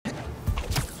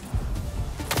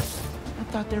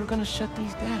thought they were gonna shut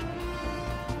these down.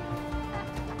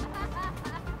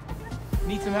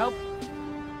 Need some help?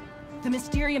 The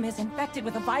Mysterium is infected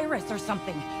with a virus or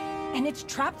something, and it's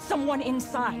trapped someone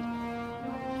inside.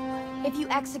 If you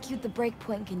execute the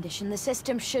breakpoint condition, the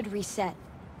system should reset.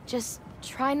 Just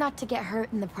try not to get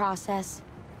hurt in the process.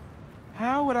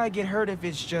 How would I get hurt if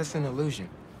it's just an illusion?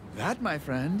 That, my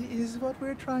friend, is what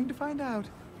we're trying to find out.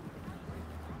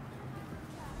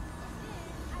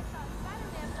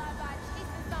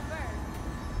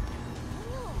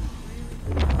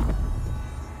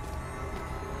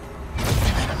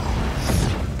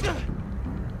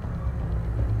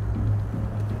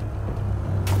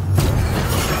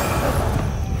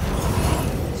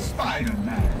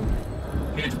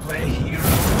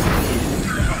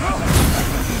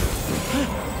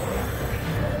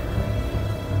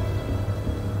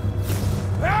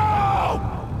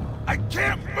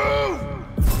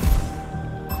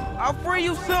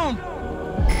 You soon.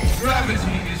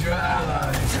 Gravity is your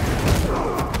ally.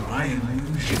 My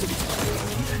illusion.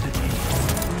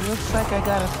 Looks like I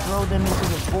gotta throw them into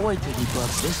the void to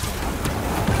debug this one.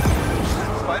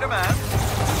 Spider-Man,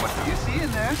 what do you see in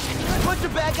there? A bunch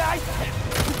of bad guys,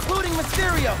 including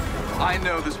Mysterium. I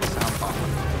know this will sound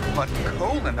awful, but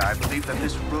Cole and I believe that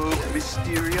this rogue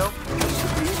Mysterio is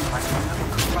created by someone who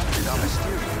corrupted our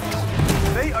Mysteriums.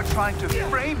 They are trying to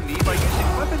frame me by using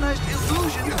weaponized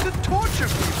illusions to torture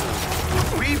people.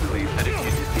 We believe that if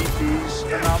you defeat these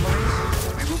anomalies,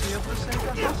 we will be able to save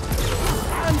our hostages.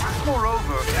 And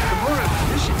moreover, the more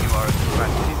efficient you are at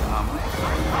correcting these anomalies,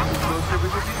 the closer we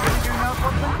will be to figuring out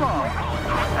what went wrong.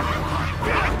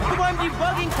 So I'm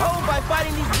debugging code by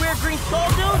fighting these weird green skull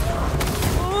dudes?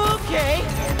 Okay.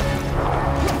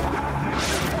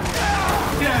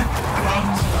 Death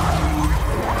comes to you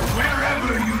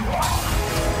wherever you are.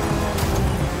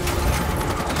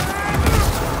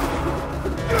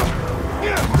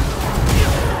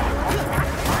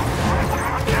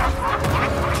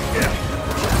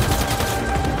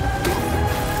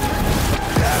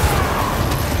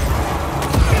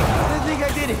 I think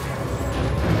I did it.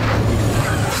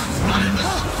 Not in the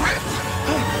script.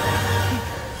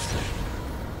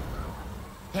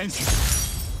 Thank you.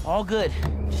 All good.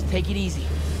 Just take it easy.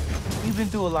 We've been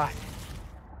through a lot.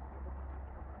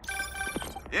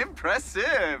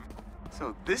 Impressive!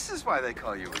 So this is why they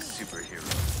call you a superhero.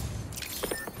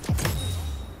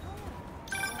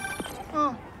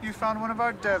 Oh, you found one of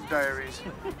our dev diaries.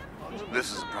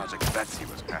 This is a project Betsy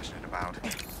was passionate about.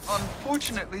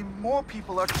 Unfortunately, more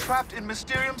people are trapped in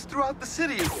Mysteriums throughout the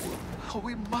city. Oh,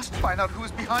 we must find out who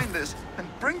is behind this and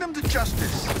bring them to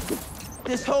justice.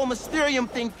 This whole Mysterium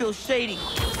thing feels shady.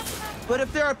 But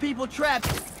if there are people trapped,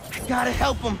 I gotta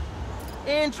help them.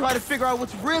 And try to figure out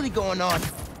what's really going on.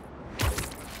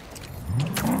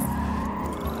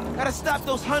 Gotta stop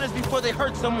those hunters before they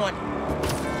hurt someone.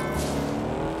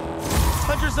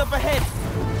 Hunters up ahead.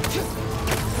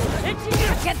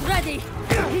 Get ready!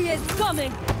 He is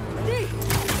coming! See?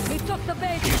 He took the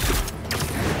bait!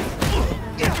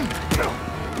 Get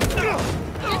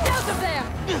out of there!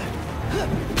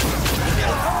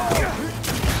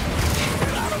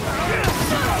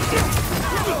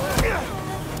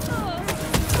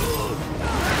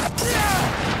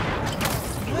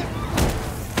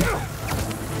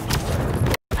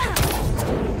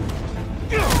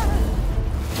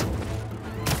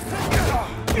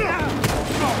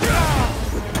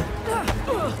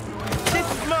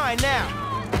 Now.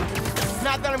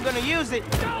 Not that I'm gonna use it.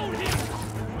 Get down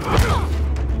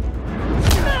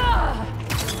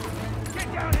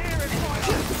here and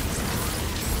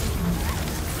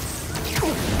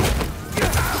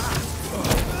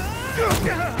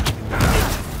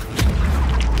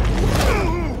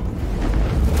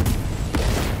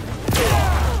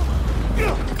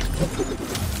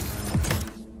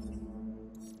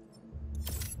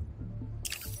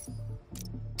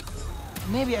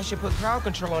Maybe I should put crowd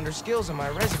control under skills on my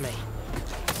resume.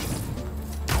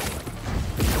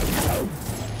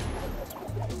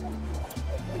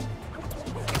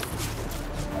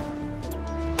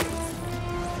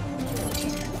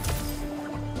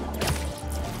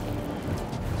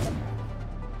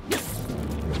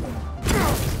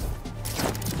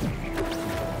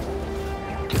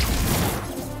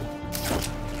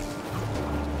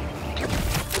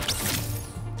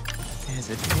 There's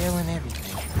a tail in everything.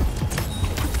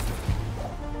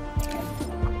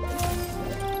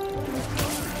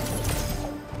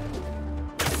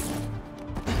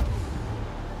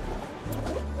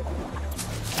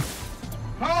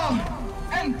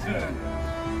 Enter!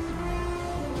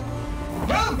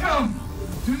 Welcome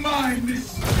to my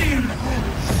Mysterium!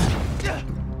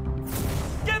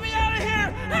 Get me out of here!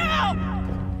 Help!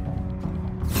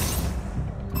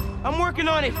 I'm working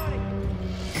on it.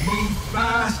 Move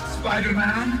fast,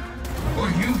 Spider-Man, or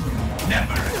you will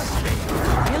never escape.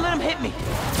 Can't let him hit me.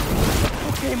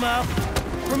 Okay, Miles.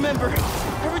 Remember,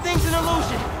 everything's an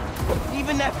illusion.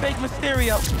 Even that fake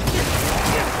Mysterio.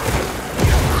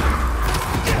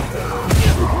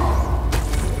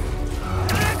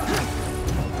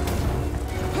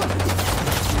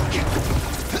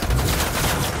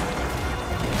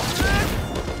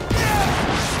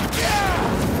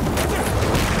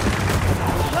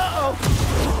 Uh-oh!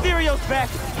 Mysterio's back.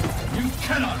 You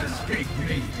cannot escape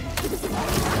me.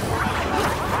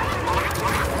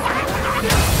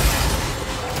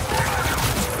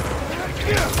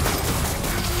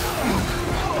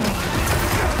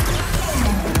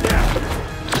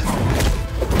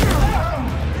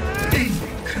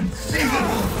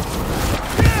 Inconceivable!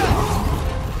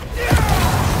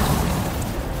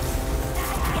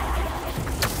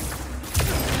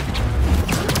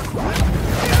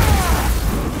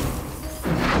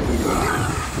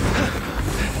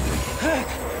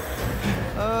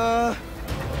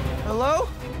 Hello?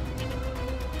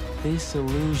 This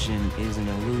illusion is an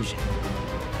illusion.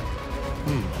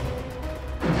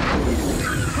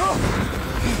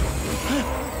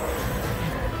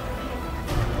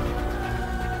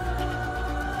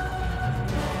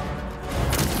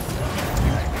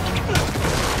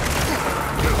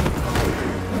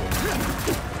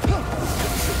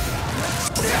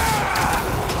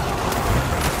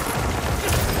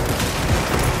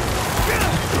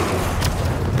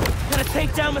 Gotta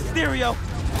take down Mysterio.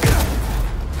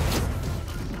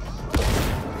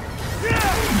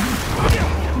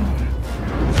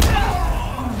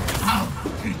 How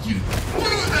did you do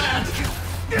that?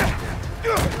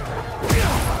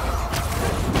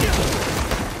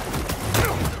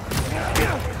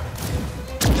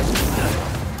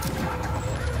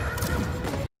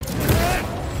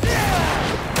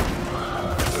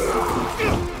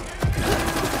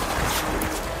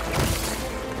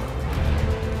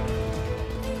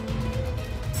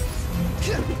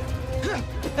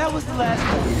 That was the last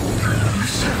one. You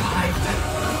survived.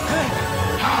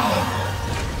 How?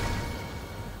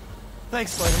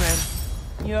 Thanks, Spider-Man.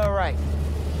 You're all right.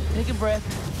 Take a breath,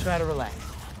 try to relax.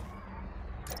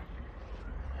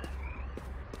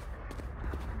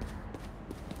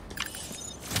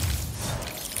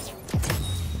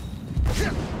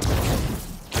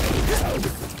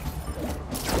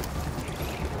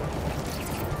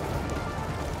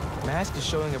 Mask is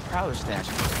showing a Prowler stash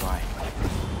nearby.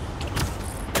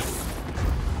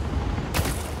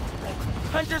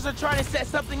 Hunters are trying to set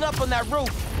something up on that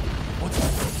roof.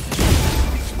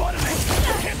 Spider-Man,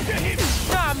 can't get him.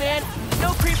 Nah, man.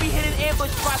 No creepy hidden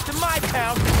ambush spots in my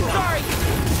town. Sorry.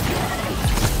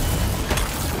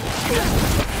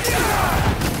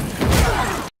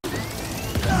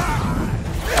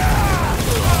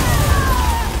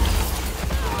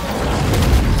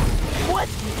 What?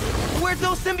 Where'd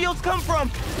those symbiotes come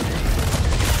from?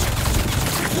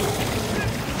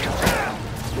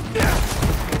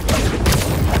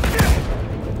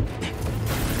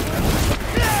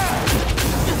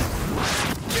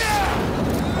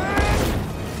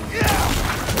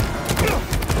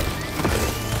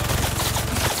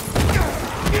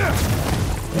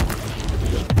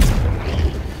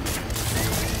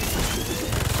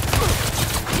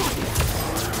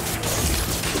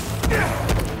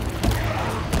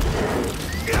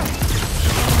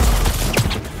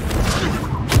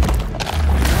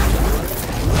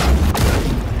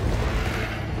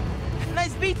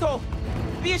 Nice Beetle!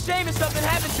 Be ashamed if something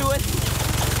happened to it.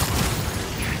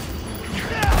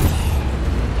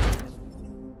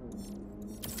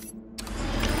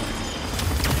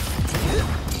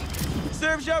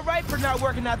 Serves you right for not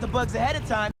working out the bugs ahead of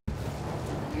time.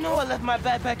 You know I left my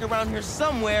backpack around here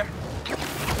somewhere.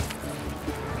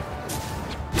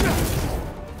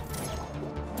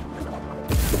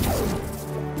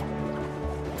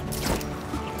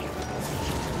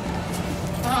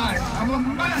 I am a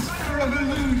master of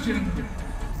illusion.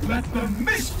 Let the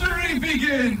mystery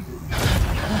begin.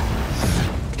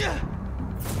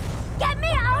 Get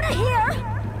me out of here!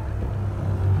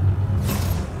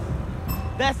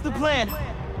 That's the plan.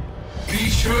 Be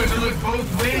sure to look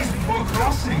both ways before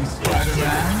crossing,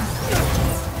 Spider-Man.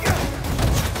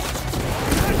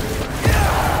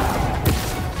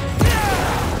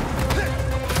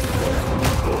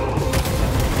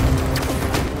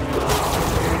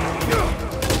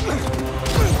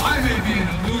 I may be an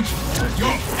illusion, but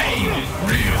your pain is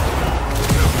real.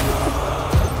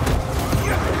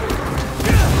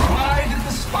 Why did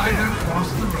the spider cross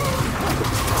the road?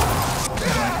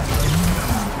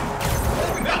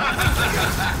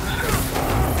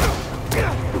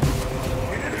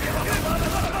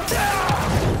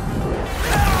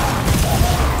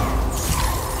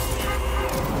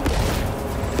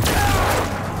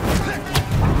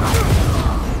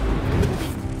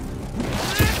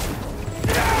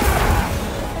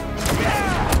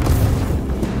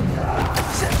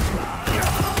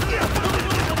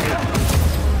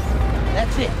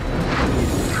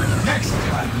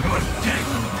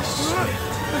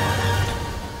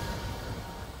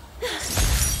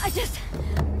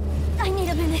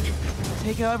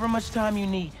 Take however much time you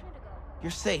need.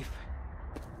 You're safe.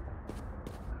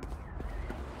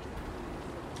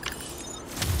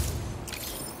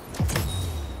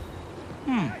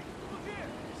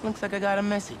 Looks like I got a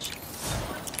message.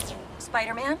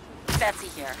 Spider-Man, Betsy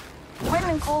here. Gwen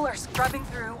and Cole are scrubbing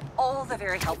through all the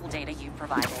very helpful data you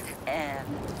provided, and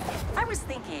I was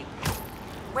thinking,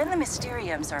 when the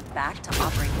Mysteriums are back to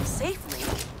operating safely,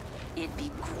 it'd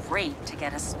be great to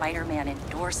get a Spider-Man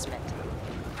endorsement.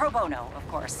 Pro bono, of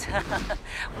course.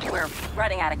 We're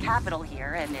running out of capital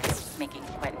here, and it's making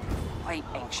Gwen quite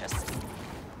anxious.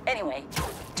 Anyway,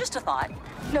 just a thought.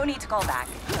 No need to call back.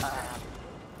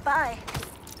 Bye.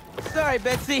 Sorry,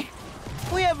 Betsy.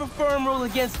 We have a firm rule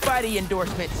against Spidey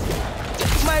endorsements.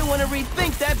 You might want to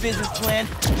rethink that business plan.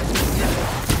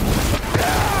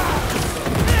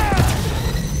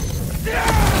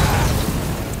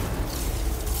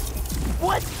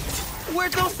 What?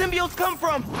 Where'd those symbiotes come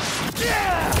from?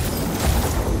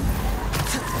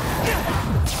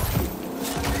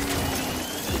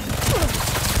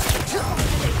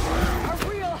 A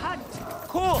real hunt!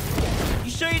 Cool.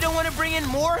 You sure you don't want to bring in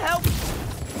more help?